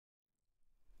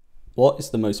What is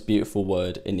the most beautiful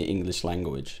word in the English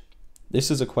language? This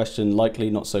is a question likely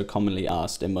not so commonly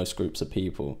asked in most groups of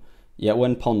people, yet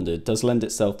when pondered does lend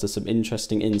itself to some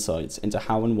interesting insights into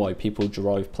how and why people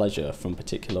derive pleasure from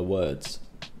particular words.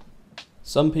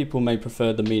 Some people may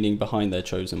prefer the meaning behind their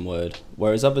chosen word,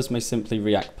 whereas others may simply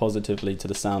react positively to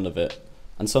the sound of it,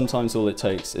 and sometimes all it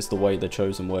takes is the way the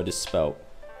chosen word is spelt.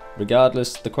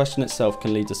 Regardless, the question itself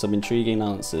can lead to some intriguing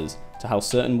answers to how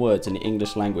certain words in the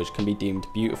English language can be deemed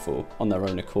beautiful on their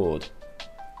own accord.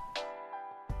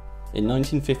 In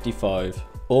 1955,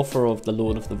 author of The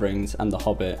Lord of the Rings and The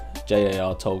Hobbit,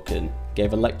 J.R.R. Tolkien,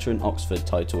 gave a lecture in Oxford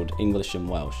titled English and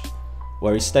Welsh,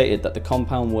 where he stated that the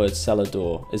compound word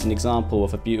cellar-door is an example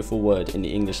of a beautiful word in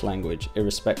the English language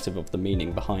irrespective of the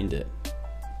meaning behind it.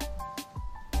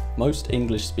 Most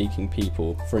English-speaking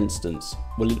people, for instance,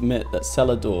 will admit that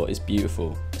cellar-door is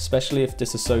beautiful, especially if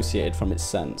disassociated from its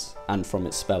sense and from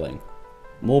its spelling.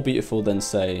 More beautiful than,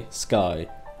 say, sky,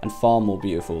 and far more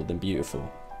beautiful than beautiful.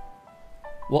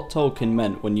 What Tolkien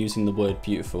meant when using the word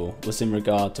beautiful was in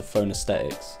regard to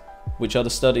phonetics, which are the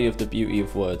study of the beauty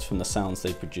of words from the sounds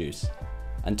they produce,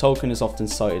 and Tolkien is often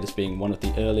cited as being one of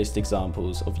the earliest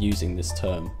examples of using this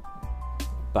term.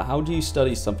 But how do you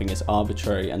study something as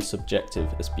arbitrary and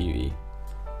subjective as beauty?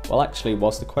 Well, actually,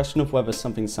 whilst the question of whether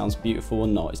something sounds beautiful or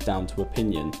not is down to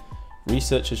opinion,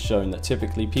 research has shown that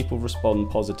typically people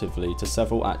respond positively to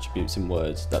several attributes in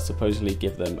words that supposedly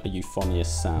give them a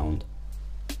euphonious sound.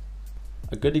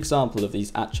 A good example of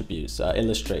these attributes are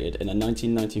illustrated in a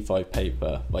 1995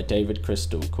 paper by David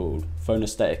Crystal called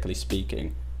Phonetically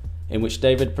Speaking, in which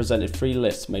David presented 3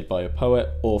 lists made by a poet,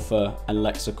 author, and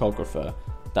lexicographer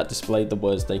that displayed the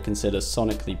words they consider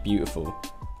sonically beautiful,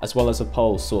 as well as a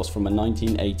poll sourced from a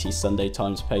 1980 Sunday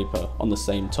Times paper on the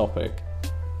same topic.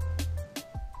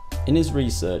 In his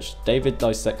research, David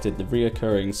dissected the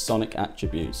recurring sonic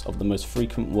attributes of the most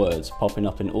frequent words popping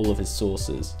up in all of his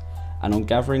sources, and on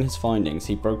gathering his findings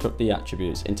he broke up the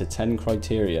attributes into 10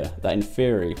 criteria that in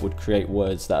theory would create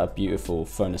words that are beautiful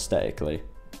phonetically.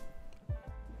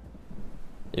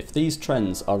 If these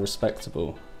trends are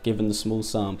respectable, given the small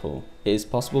sample, it is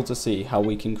possible to see how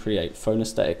we can create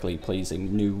phonetically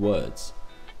pleasing new words.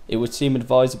 It would seem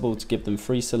advisable to give them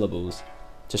 3 syllables,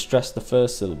 to stress the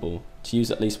first syllable, to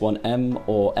use at least one M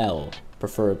or L,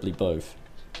 preferably both,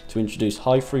 to introduce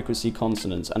high frequency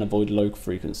consonants and avoid low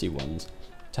frequency ones,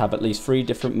 to have at least 3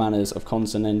 different manners of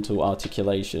consonantal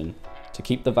articulation, to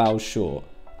keep the vowels short,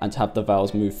 and to have the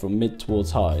vowels move from mid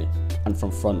towards high, and from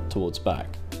front towards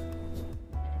back.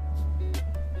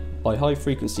 By high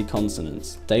frequency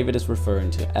consonants, David is referring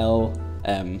to L,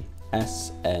 M,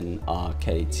 S, N, R,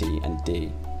 K, T, and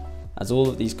D, as all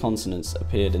of these consonants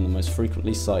appeared in the most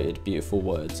frequently cited beautiful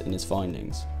words in his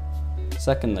findings.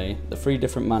 Secondly, the 3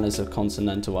 different manners of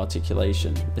consonantal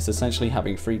articulation is essentially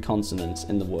having 3 consonants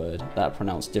in the word that are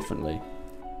pronounced differently.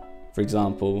 For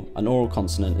example, an oral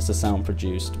consonant is the sound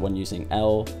produced when using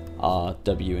L, R,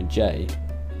 W, and J,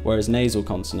 whereas nasal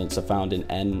consonants are found in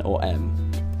N or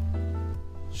M.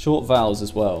 Short vowels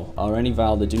as well are any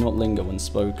vowel that do not linger when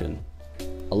spoken.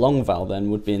 A long vowel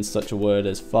then would be in such a word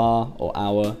as far or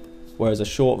hour, whereas a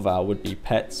short vowel would be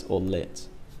pet or lit.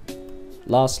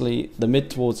 Lastly, the mid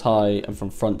towards high and from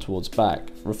front towards back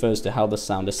refers to how the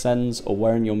sound ascends or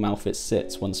where in your mouth it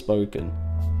sits when spoken.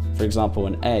 For example,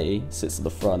 an A sits at the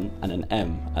front and an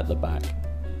M at the back.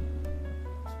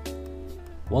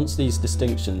 Once these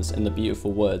distinctions in the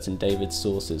beautiful words in David's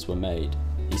sources were made,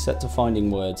 he set to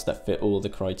finding words that fit all the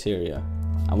criteria,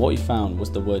 and what he found was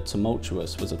the word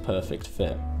tumultuous was a perfect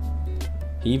fit.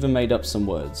 He even made up some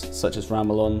words, such as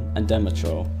ramelon and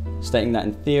demetrol, stating that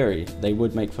in theory they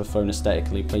would make for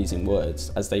phonetically pleasing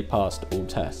words as they passed all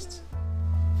tests.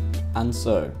 And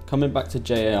so, coming back to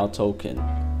J.R.R.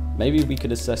 Tolkien, maybe we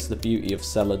could assess the beauty of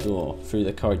cellar-door through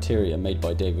the criteria made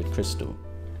by David Crystal.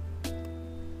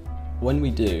 When we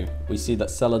do, we see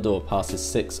that cellar-door passes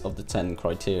 6 of the 10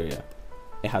 criteria.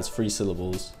 It has 3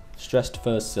 syllables, stressed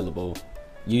first syllable,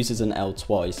 uses an L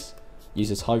twice,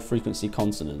 uses high frequency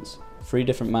consonants, 3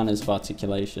 different manners of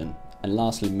articulation, and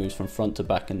lastly moves from front to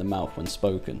back in the mouth when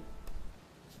spoken.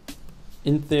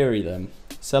 In theory then,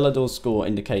 cellar-door's score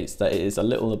indicates that it is a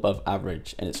little above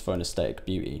average in its phonetic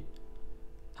beauty.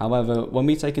 However, when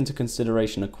we take into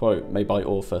consideration a quote made by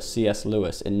author C.S.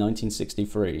 Lewis in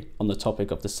 1963 on the topic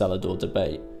of the cellar-door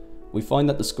debate, we find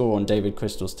that the score on David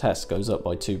Crystal's test goes up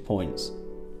by 2 points.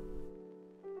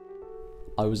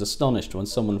 I was astonished when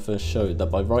someone first showed that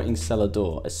by writing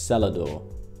cellar-door as cellar-door,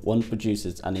 one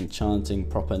produces an enchanting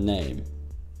proper name.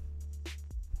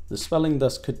 The spelling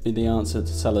thus could be the answer to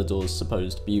cellar-door's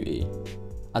supposed beauty.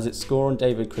 as its score on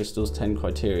David Crystal's 10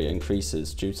 criteria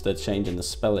increases due to the change in the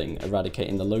spelling,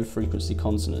 eradicating the low frequency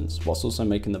consonants whilst also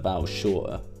making the vowels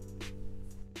shorter.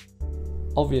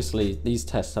 Obviously, these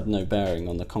tests have no bearing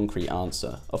on the concrete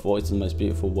answer of what is the most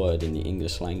beautiful word in the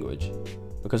English language,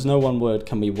 because no one word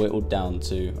can be whittled down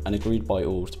to and agreed by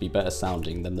all to be better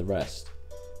sounding than the rest,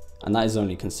 and that is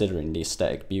only considering the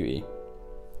aesthetic beauty.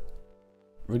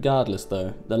 Regardless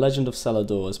though, the legend of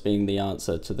Cellar-Door as being the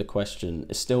answer to the question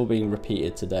is still being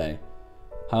repeated today.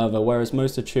 However, whereas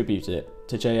most attribute it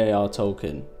to J.A.R.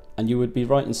 Tolkien, and you would be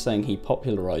right in saying he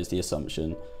popularised the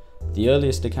assumption, the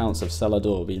earliest accounts of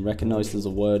Cellar-Door being recognised as a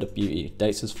word of beauty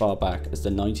dates as far back as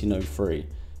the 1903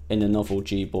 in the novel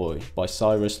G-Boy by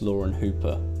Cyrus Loren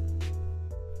Hooper.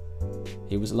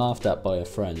 He was laughed at by a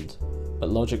friend, but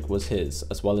logic was his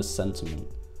as well as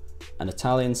sentiment. An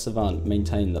Italian savant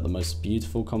maintained that the most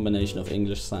beautiful combination of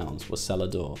English sounds was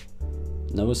Cellar-Door.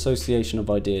 No association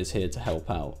of ideas here to help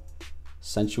out.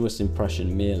 Sensuous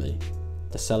impression merely.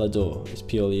 The Cellar-Door is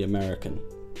purely American.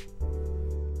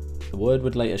 The word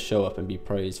would later show up and be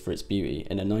praised for its beauty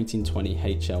in a 1920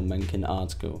 H.L. Mencken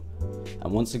article,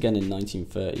 and once again in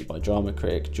 1930 by drama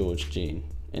critic George Jean,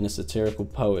 in a satirical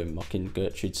poem mocking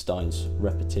Gertrude Stein's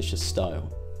repetitious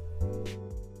style.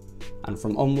 And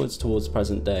from onwards towards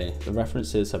present day, the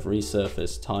references have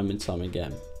resurfaced time and time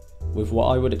again, with what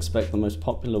I would expect the most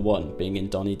popular one being in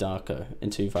Donnie Darko in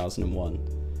 2001,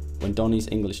 when Donnie's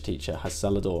English teacher has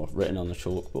Cellar-Door written on the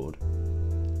chalkboard.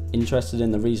 Interested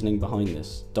in the reasoning behind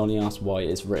this, Donnie asks why it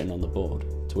is written on the board,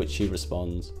 to which she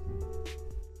responds,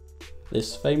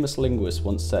 "This famous linguist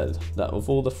once said that of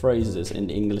all the phrases in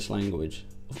the English language,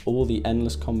 of all the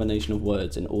endless combination of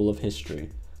words in all of history,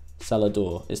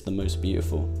 Cellar-Door is the most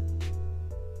beautiful."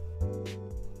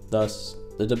 Thus,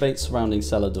 the debate surrounding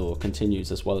Cellar-Door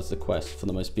continues as well as the quest for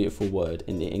the most beautiful word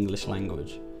in the English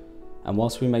language, and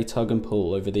whilst we may tug and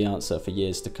pull over the answer for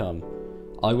years to come,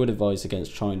 I would advise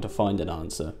against trying to find an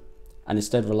answer, and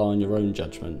instead rely on your own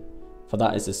judgment, for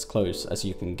that is as close as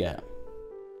you can get.